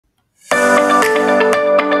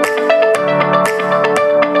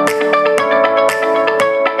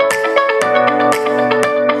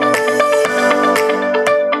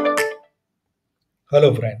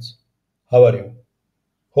Hello friends, how are you?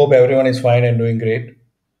 Hope everyone is fine and doing great.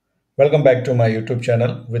 Welcome back to my YouTube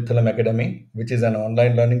channel VITTHALAM Academy, which is an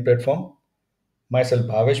online learning platform. Myself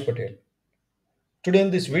Bhavesh Patel. Today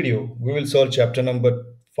in this video, we will solve chapter number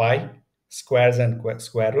 5, Squares and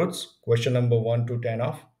Square Roots, question number 1 to 10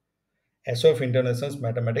 of SOF International's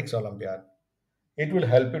Mathematics Olympiad. It will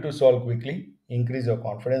help you to solve quickly, increase your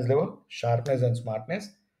confidence level, sharpness and smartness,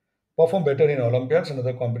 perform better in Olympiads and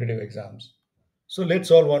other competitive exams. So let's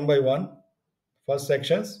solve one by one. First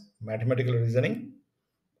sections, mathematical reasoning.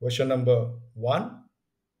 Question number 1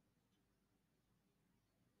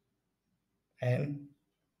 and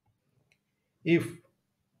if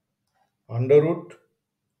under root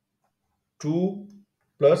 2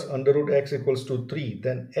 plus under root x equals to 3,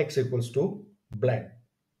 then x equals to blank.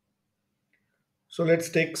 So let's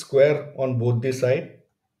take square on both the side.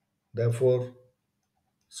 Therefore,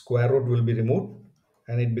 square root will be removed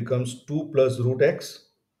and it becomes 2 plus root x.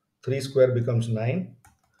 3 square becomes 9.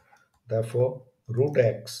 Therefore, root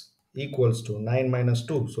x equals to 9 minus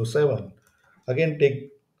 2, so 7. Again,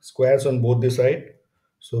 take squares on both the side.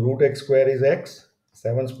 So root x square is x,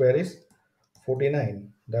 7 square is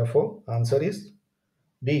 49. Therefore, answer is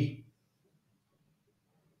D.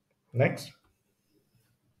 Next,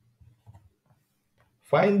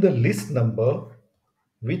 find the least number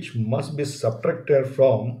which must be subtracted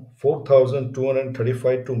from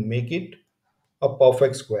 4235 to make it a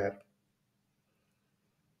perfect square.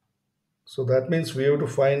 So that means we have to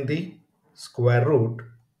find the square root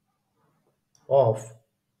of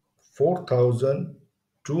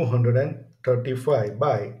 4235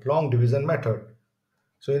 by long division method.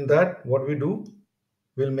 So in that, what we do,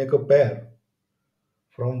 we'll make a pair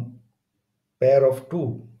from pair of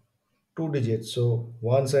two digits. So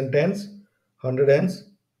ones and tens, hundred and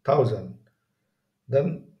thousand.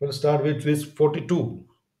 Then we'll start with this 42.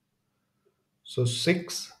 So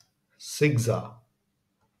 6 are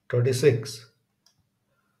 36.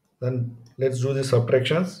 Then let's do the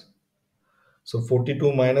subtractions. So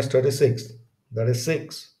 42 minus 36, that is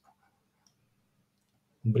 6.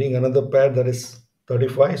 Bring another pair, that is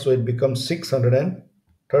 35. So it becomes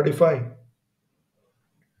 635.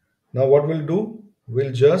 Now what we'll do,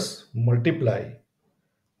 we'll just multiply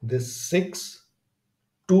this 6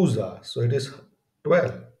 twos are, so it is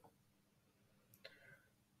 12.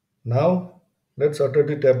 Now let's utter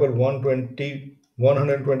the table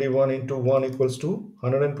 121 into 1 equals to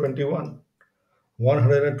 121.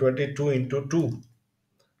 122 into 2,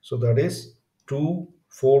 so that is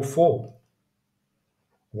 244.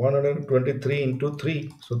 123 into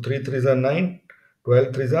 3, so 3 threes are 9,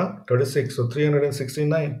 12 threes are 36, so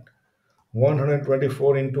 369.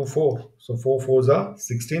 124 into 4, so 4 fours are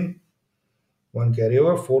 16. 1 carry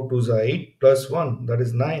over, 4 twos are 8 plus 1, that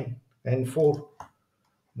is 9 and 4.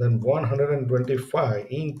 Then 125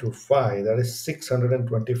 into 5, that is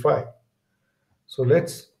 625. So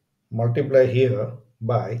let's multiply here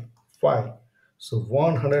by 5. So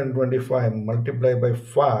 125 multiplied by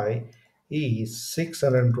 5 is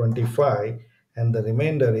 625 and the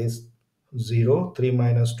remainder is 0. 3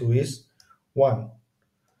 minus 2 is 1.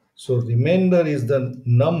 So remainder is the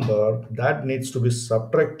number that needs to be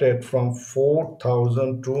subtracted from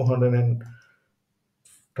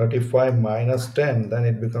 4235 minus 10. Then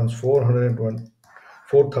it becomes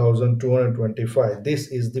 4225. This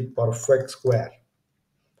is the perfect square.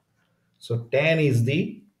 So 10 is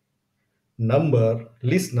the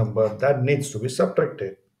least number that needs to be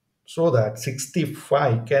subtracted. So that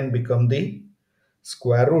 65 can become the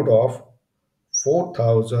square root of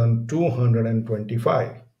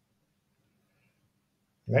 4225.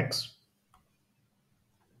 Next.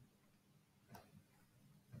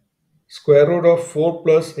 Square root of 4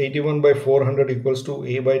 plus 81 by 400 equals to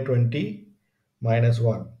a by 20 minus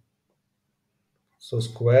 1. So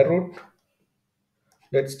square root,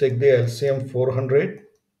 let's take the LCM 400.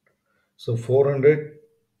 So 400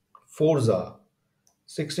 fours are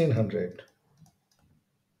 1600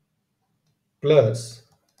 plus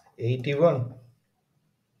 81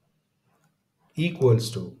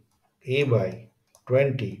 equals to a by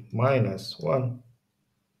 20 minus 1.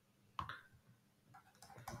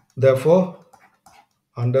 Therefore,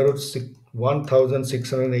 under root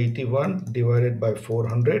 1681 divided by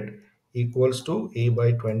 400 equals to a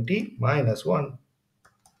by 20 minus 1.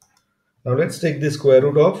 Now let's take the square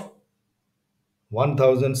root of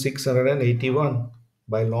 1681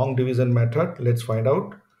 by long division method. Let's find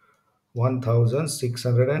out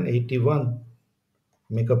 1681.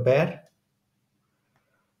 Make a pair.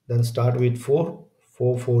 Then start with 4.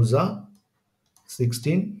 4 fours are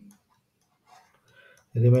 16.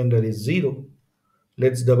 Remainder is 0.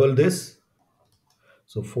 Let's double this.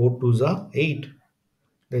 So 4 twos are 8.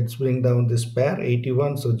 Let's bring down this pair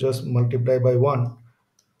 81. So just multiply by 1.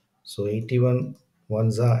 So 81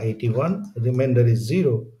 ones are 81. Remainder is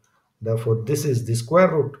 0. Therefore, this is the square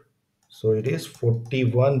root. So it is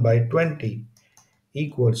 41 by 20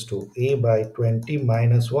 equals to a by 20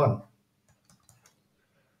 minus 1.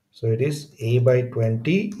 So it is a by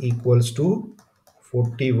 20 equals to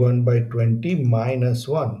 41 by 20 minus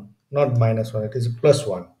 1. Not minus 1, it is plus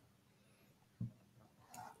 1.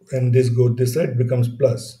 When this goes this side, becomes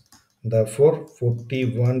plus. Therefore,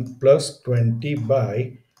 41 plus 20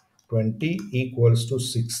 by 20 equals to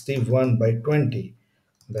 61 by 20.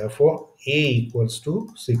 Therefore, A equals to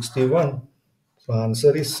 61. So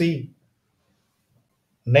answer is C.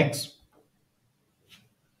 Next,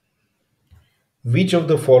 which of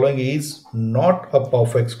the following is not a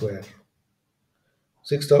perfect square?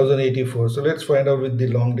 6084. So let's find out with the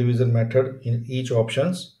long division method in each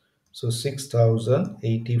options. So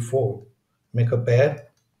 6084. Make a pair.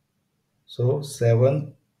 So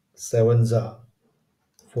 7 sevens are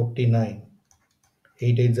 49.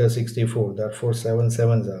 8 8s are 64. Therefore 7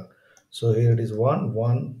 sevens are. So here it is 1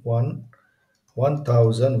 1 1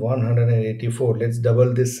 1184. Let's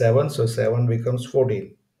double this 7. So 7 becomes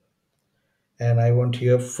 14. And I want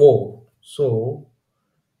here 4. So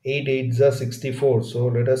 8 8s are 64. So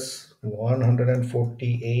let us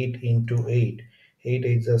 148 into 8. 8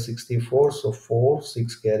 8s are 64. So 4,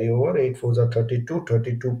 6 carry over. 8 4s are 32.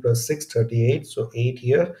 32 plus 6, 38. So 8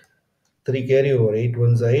 here. 3 carry over. 8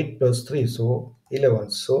 ones are 8 plus 3. So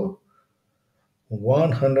 11. So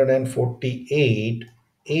 148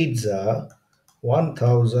 8s are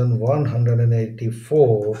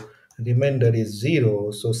 1184. Remainder is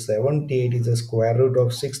 0. So 78 is the square root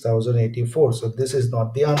of 6084. So this is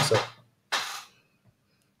not the answer.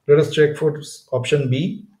 Let us check for option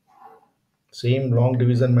B. Same long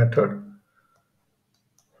division method.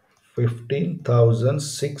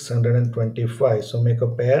 15,625. So make a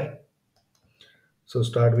pair. So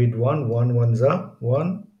start with 1. 1 ones are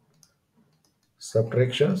 1.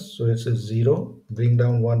 Subtractions. So it's a 0. Bring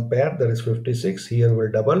down one pair. That is 56. Here will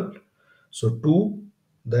double. So 2.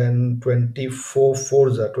 Then 24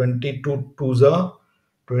 fours are 22 twos are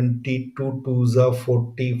 22 twos are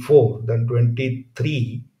 44. Then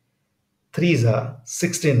 23 threes are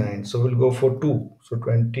 69. So we'll go for 2. So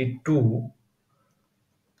 22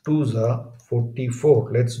 twos are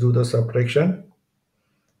 44. Let's do the subtraction.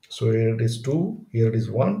 So here it is 2, here it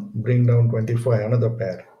is 1. Bring down 25, another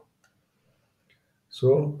pair.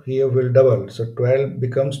 So here we'll double. So 12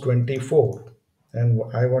 becomes 24. And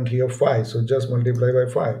I want here 5. So just multiply by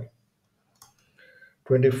 5.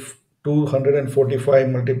 245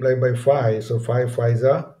 multiplied by 5. So 5 5s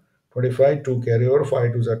are 25. 2 carry over.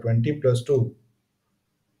 5 2s are 20 plus 2.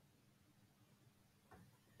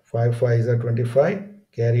 5 5s are 25.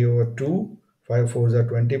 Carry over 2. 5 4s are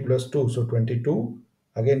 20 plus 2. So 22.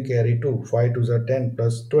 Again carry 2. 5 2s are 10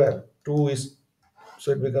 plus 12. 2 is,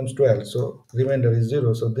 so it becomes 12. So remainder is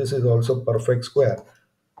 0. So this is also perfect square.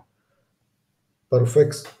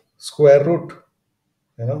 Perfect square root.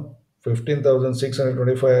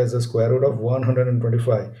 15,625 as the square root of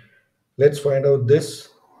 125. Let's find out this.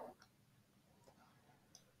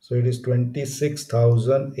 So it is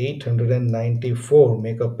 26,894.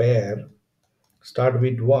 Make a pair. Start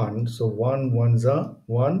with 1. So 1 ones are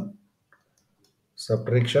 1.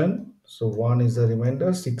 Subtraction. So 1 is the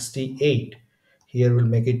remainder. 68. Here we'll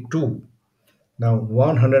make it 2. Now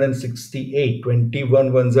 168.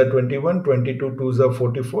 21 ones are 21. 22 twos are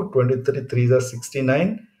 44. 23 threes are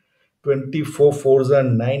 69. 24 fours are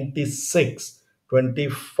 96.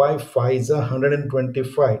 25 fives are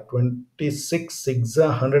 125. 26 six are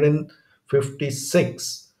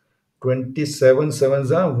 156. 27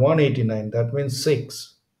 sevens are 189. That means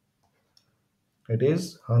 6. It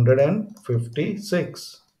is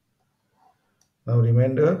 156. Now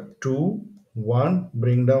remainder 2, 1.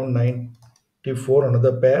 Bring down 94,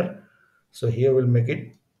 another pair. So here we'll make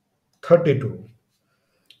it 32.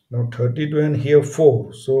 Now 32 and here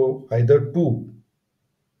 4. So either 2.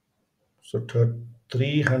 So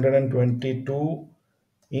 322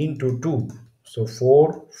 into 2. So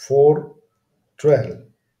 4, 4, 12.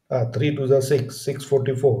 3 2s are 6,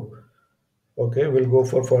 644. Okay, we'll go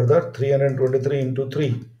for further. 323 into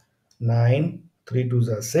 3. 9, 3 2s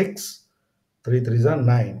are 6, 3 3s are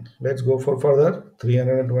 9. Let's go for further.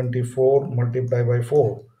 324 multiplied by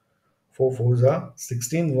 4. 4 4s are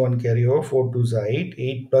 16, 1 carry over, 4 2s are 8,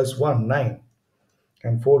 8 plus 1, 9.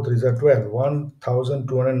 And 4 3s are 12,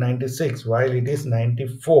 1296, while it is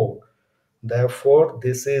 94. Therefore,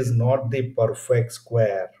 this is not the perfect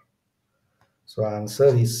square. So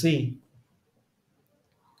answer is C.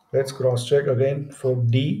 Let's cross check again for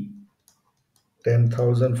D.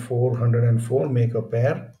 10,404 make a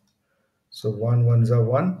pair. So 1 ones are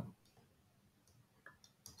 1.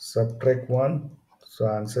 Subtract 1. So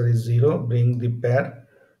answer is 0. Bring the pair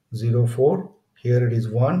 0, 4. Here it is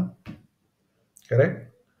 1. Correct?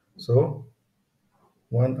 So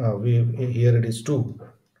 1, here it is 2.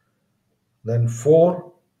 Then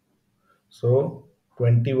 4. So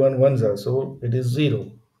 21 ones are. So it is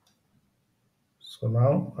 0. So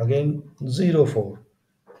now again 0, 4.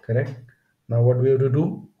 Correct? Now what we have to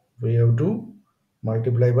do? We have to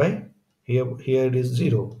multiply by, here it is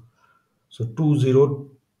 0. So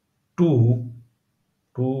 202,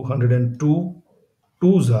 202,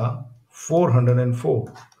 2s are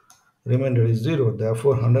 404. Remainder is 0.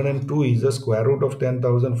 Therefore 102 is the square root of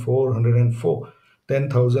 10,404.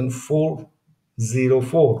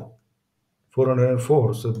 10,404.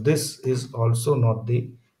 404. So this is also not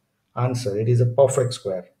the answer. It is a perfect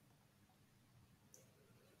square.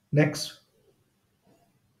 Next,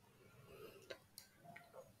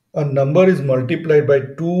 a number is multiplied by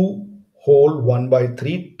 2 whole 1 by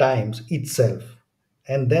 3 times itself,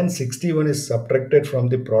 and then 61 is subtracted from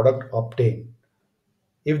the product obtained.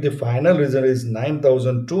 If the final result is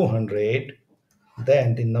 9,200,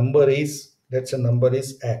 then the number is, let's say number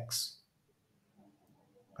is x.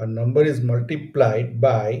 A number is multiplied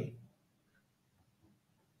by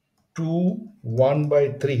 2 1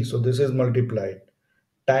 by 3. So this is multiplied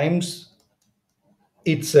times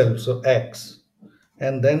itself, so x,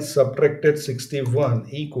 and then subtracted 61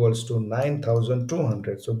 equals to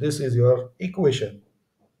 9,200. So this is your equation.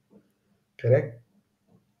 Correct?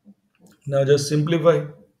 Now just simplify.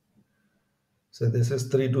 So this is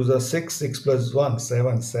 3 to the 6, 6 plus 1,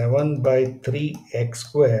 7. 7 by 3 x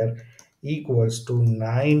square equals to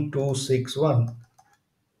 9261.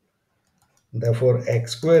 Therefore,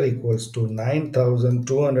 x square equals to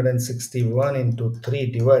 9,261 into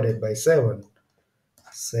 3 divided by 7.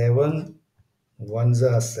 7 ones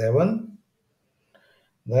are 7.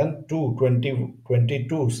 Then 2, 20,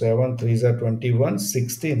 22, 7 threes are 21,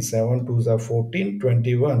 16, 7 twos are 14,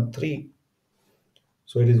 21, 3.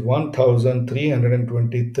 So it is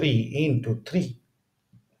 1,323 into 3.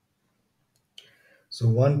 So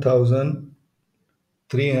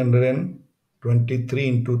 1,323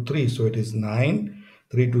 into 3. So it is 9.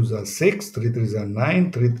 3 twos are 6. 3 threes are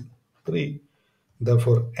 9. 3, 3.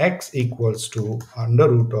 Therefore, x equals to under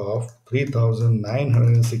root of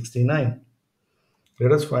 3,969.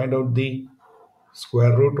 Let us find out the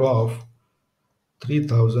square root of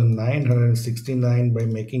 3,969 by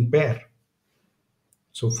making pair.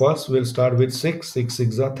 So first we'll start with 6. 6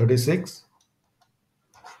 6 are 36.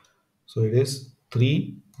 So it is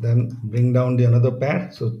 3. Then bring down the another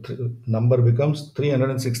pair. So number becomes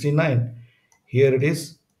 369. Here it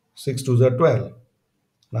is 6 2s are 12.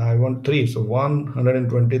 Now I want 3. So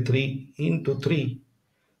 123 into 3.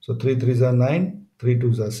 So 3 3s are 9. 3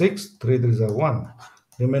 2s are 6. 3 3s are 1.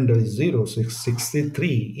 Remainder is 0.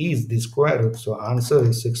 63 is the square root. So answer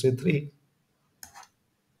is 63.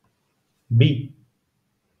 B.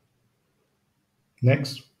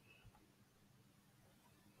 Next.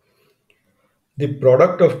 The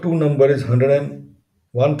product of two numbers is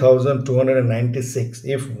 1,296.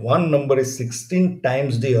 If one number is 16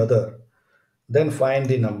 times the other, then find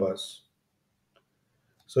the numbers.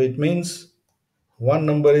 So it means one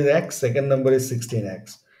number is x, second number is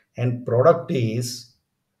 16x, and product is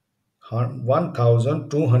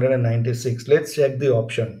 1,296. Let's check the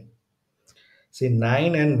option. See,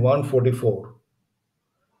 9 and 144.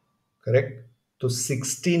 Correct? So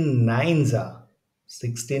 16 nines are.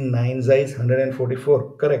 16 nines is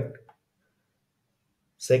 144. Correct.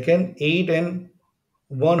 Second, 8 and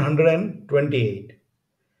 128.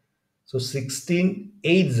 So 16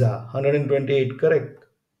 eights are 128. Correct.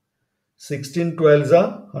 16 12s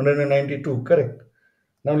are 192. Correct.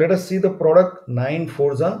 Now let us see the product. 9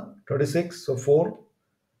 4s are 36. So 4,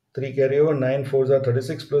 3 carry over. 9 4s are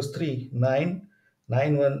 36 plus 3. 9.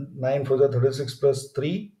 9 1, 9 4s are 36 plus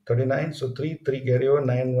 3, 39. So 3, 3 carry over.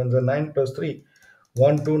 9 1s are 9 plus 3.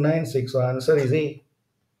 1 2 9 6. So answer is A.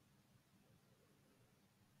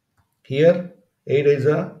 Here 8 is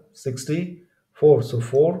a 64. So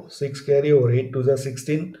 4, 6 carry over. 8 2s are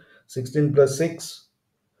 16. 16 plus 6.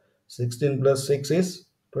 16 plus 6 is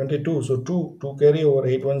 22. So 2, 2 carry over.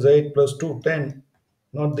 8 1s are 8 plus 2, 10.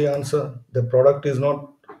 Not the answer. The product is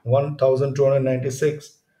not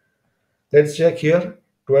 1,296. Let's check here.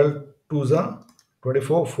 12 2s are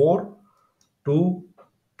 24. 4, 2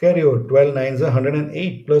 carry over. 12 9s are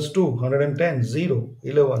 108 plus 2, 110. 0,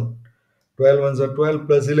 11. 12 ones are 12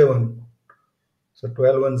 plus 11. So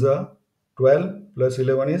 12 ones are 12 plus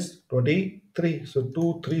 11 is 23. So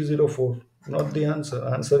 2304. Not the answer.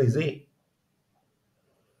 Answer is A.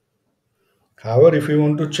 However, if you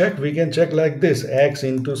want to check, we can check like this. X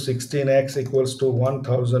into 16x equals to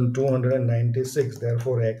 1296.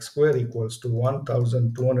 Therefore, x square equals to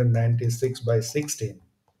 1296 by 16.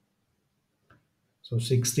 So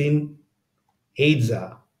 16 8s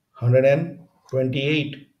are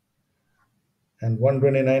 128. And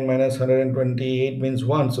 129 minus 128 means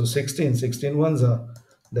 1. So 16 ones are.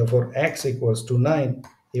 Therefore, x equals to 9.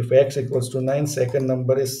 If x equals to 9, second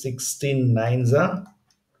number is 16 nines are.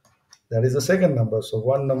 That is the second number. So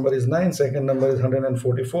one number is 9, second number is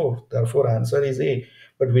 144. Therefore, answer is A.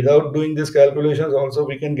 But without doing these calculations, also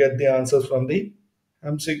we can get the answers from the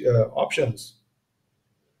options.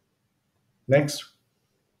 Next,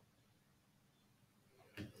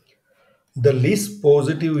 the least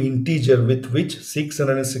positive integer with which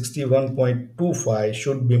 661.25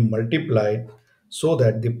 should be multiplied so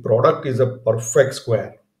that the product is a perfect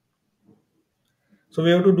square. So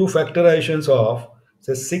we have to do factorizations of,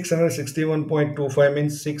 say, 661.25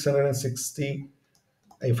 means 660.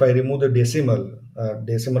 If I remove the decimal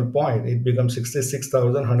point, it becomes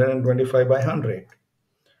 66,125 by 100.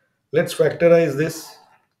 Let's factorize this.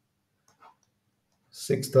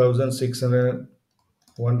 6,600,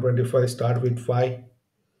 125 start with 5.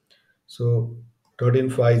 So 13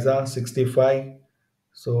 5s are 65.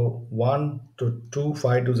 So 1 to 2,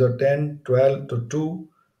 5 to the 10, 12 to 2,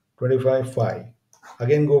 25, 5.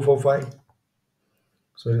 Again go for 5.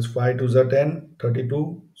 So it is 5 to the 10,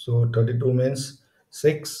 32. So 32 means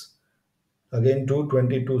 6. Again 2,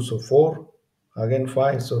 22. So 4. Again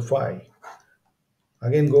 5. So 5.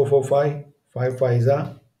 Again go for 5. 5 5s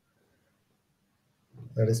are,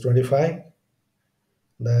 that is 25.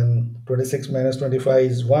 Then 26 minus 25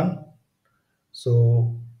 is 1.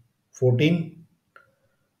 So 14.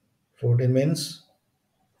 14 means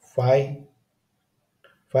 5.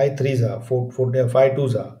 5 threes are 5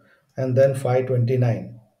 twos are, and then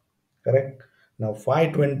 529. Correct. Now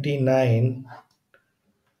 529,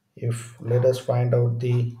 if let us find out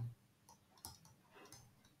the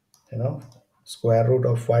square root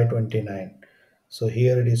of 529. So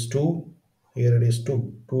here it is 2, here it is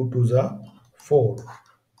 2. 2 twos are 4.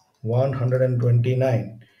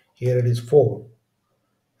 129. Here it is 4.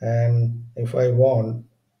 And if I want,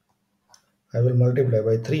 I will multiply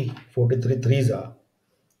by 3. 43 threes are.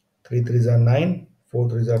 3 threes are 9. 4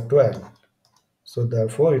 threes are 12. So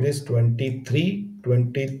therefore it is 23,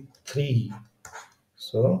 23.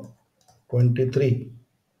 So 23.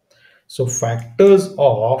 So factors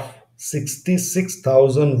of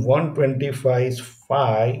 66,125 is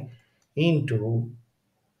 5 into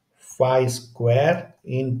 5 square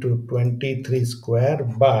into 23 square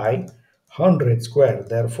by 100 square.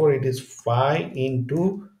 Therefore it is 5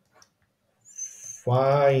 into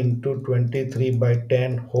 23 by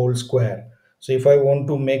 10 whole square. So if I want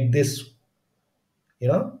to make this,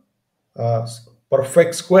 uh,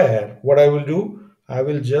 perfect square, what I will do, I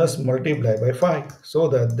will just multiply by 5 so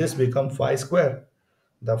that this becomes 5 square.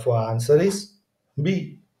 Therefore answer is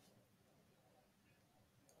B.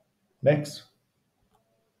 Next,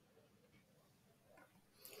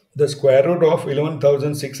 the square root of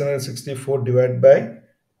 11,664 divided by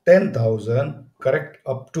 10,000, correct,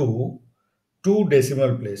 up to 2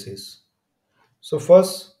 decimal places. So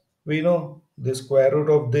first we know the square root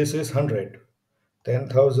of this is 100.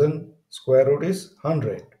 10,000 square root is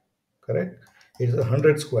 100, correct? It is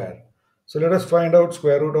 100 square. So let us find out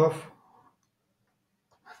square root of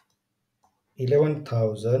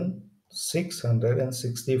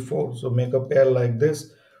 11,664. So make a pair like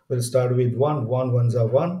this. We'll start with 1. 1 ones are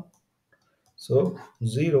 1. So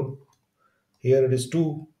 0. Here it is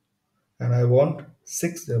 2. And I want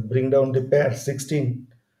 6. Bring down the pair 16.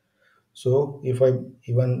 So if I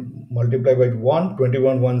even multiply by 1,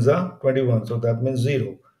 21 ones are 21. So that means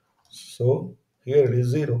 0. So here it is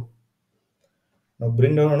 0. Now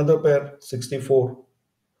bring down another pair 64.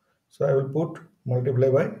 So I will put multiply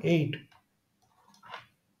by 8.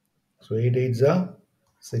 So 8 8s are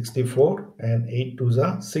 64 and 8 2s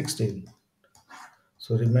are 16.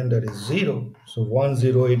 So remainder is 0. So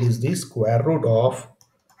 108 is the square root of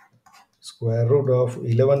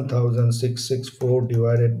 11,664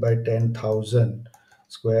 divided by 10,000.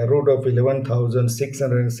 Square root of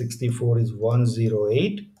 11,664 is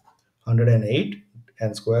 108, 108,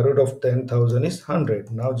 and square root of 10,000 is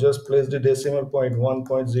 100. Now just place the decimal point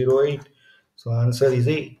 1.08. So answer is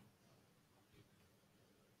A.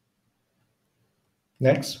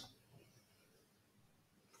 Next,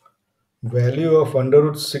 value of under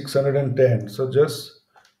root 610. So just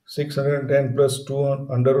 610 plus 2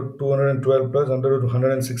 under root 212 plus under root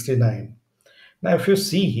 169. Now if you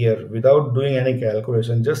see here without doing any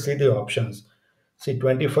calculation, just see the options. See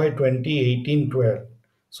 25, 20, 18, 12.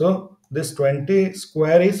 So this 20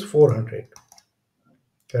 square is 400.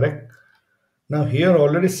 Correct? Now here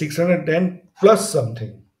already 610 plus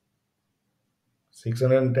something.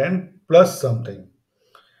 610 plus something.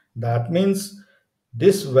 That means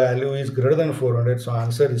this value is greater than 400. So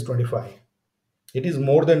answer is 25. It is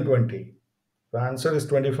more than 20. The answer is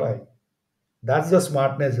 25. That's the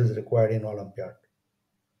smartness is required in Olympiad.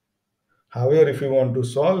 However, if you want to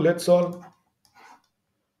solve, let's solve.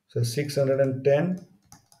 So 610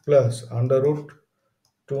 plus under root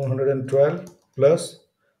 212 plus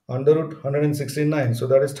under root 169. So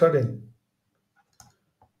that is 13.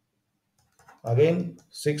 Again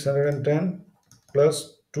 610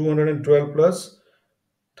 plus 212 plus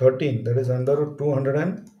 13. That is under root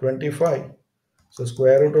 225. So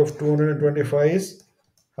square root of 225 is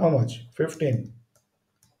how much? 15.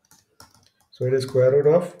 So it is square root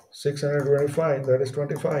of 625. That is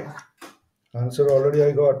 25. Answer already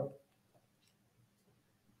I got.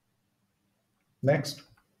 Next.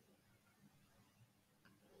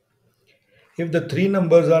 If the three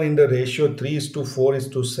numbers are in the ratio 3 is to 4 is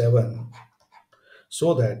to 7,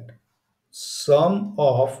 so that sum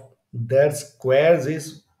of their squares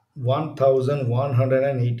is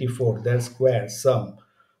 1184, their square sum.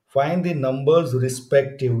 Find the numbers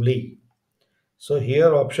respectively. So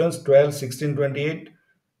here options 12, 16, 28.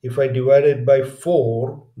 If I divide it by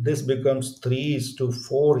 4, this becomes 3 is to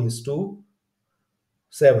 4 is to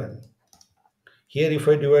 7. Here if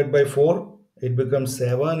I divide by 4, it becomes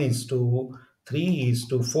 7 is to 3 is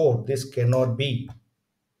to 4. This cannot be.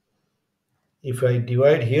 If I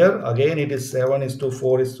divide here, again it is 7 is to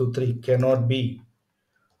 4 is to 3. Cannot be.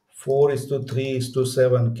 4 is to 3 is to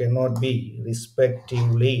 7. Cannot be.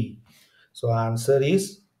 Respectively. So answer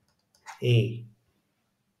is A.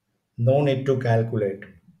 No need to calculate.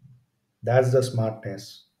 That's the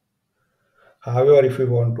smartness. However, if we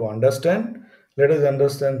want to understand, let us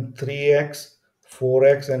understand 3x,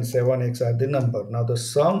 4x and 7x are the number. Now the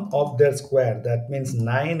sum of their square, that means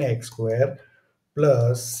 9x square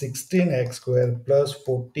plus 16x square plus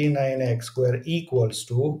 49x square equals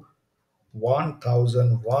to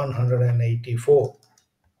 1184.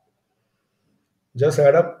 Just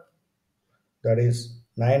add up. That is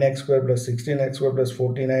 9x square plus 16x square plus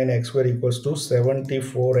 49x square equals to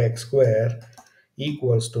 74x square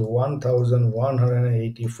equals to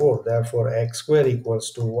 1184. Therefore, x square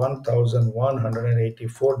equals to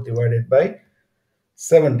 1184 divided by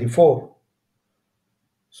 74.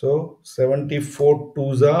 So 74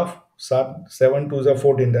 twos are 7 twos are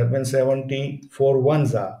 14. That means 74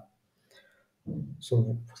 ones are.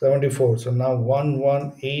 So 74. So now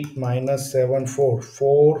 118 minus 74.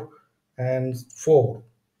 4 and 4.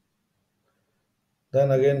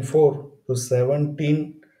 Then again 4. So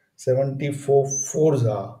 17, 74 fours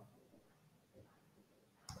are.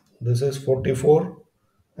 This is 44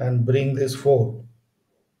 and bring this 4.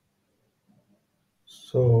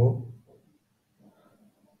 So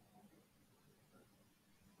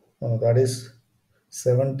that is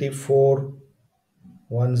 74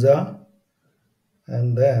 ones are,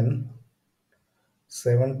 and then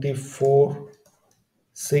 74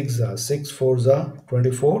 6 are, 6 fours are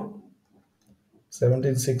 24,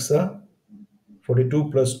 17 6 are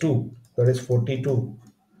 42 plus 2, that is 42,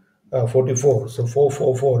 44. So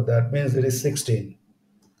 444, that means it is 16.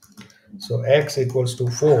 So x equals to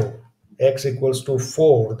 4. X equals to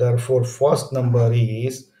 4. Therefore, first number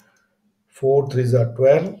is 4 3s are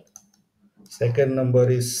 12. Second number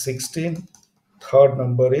is 16. Third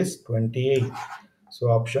number is 28. So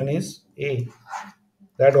option is A.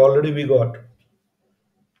 That already we got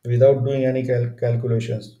without doing any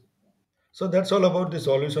calculations. So that's all about the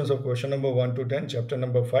solutions of question number 1 to 10, chapter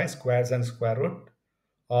number 5, squares and square root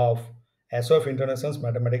of SOF International's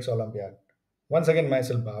Mathematics Olympiad. Once again,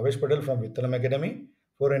 myself Bhavesh Patel from VITTHALAM Academy.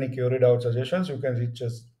 For any query, doubt, suggestions, you can reach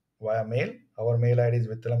us via mail. Our mail ID is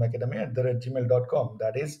vithalamacademy@gmail.com.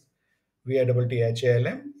 That is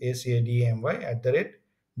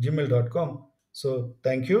VITTHALAMACADEMY@gmail.com. So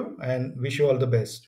thank you and wish you all the best.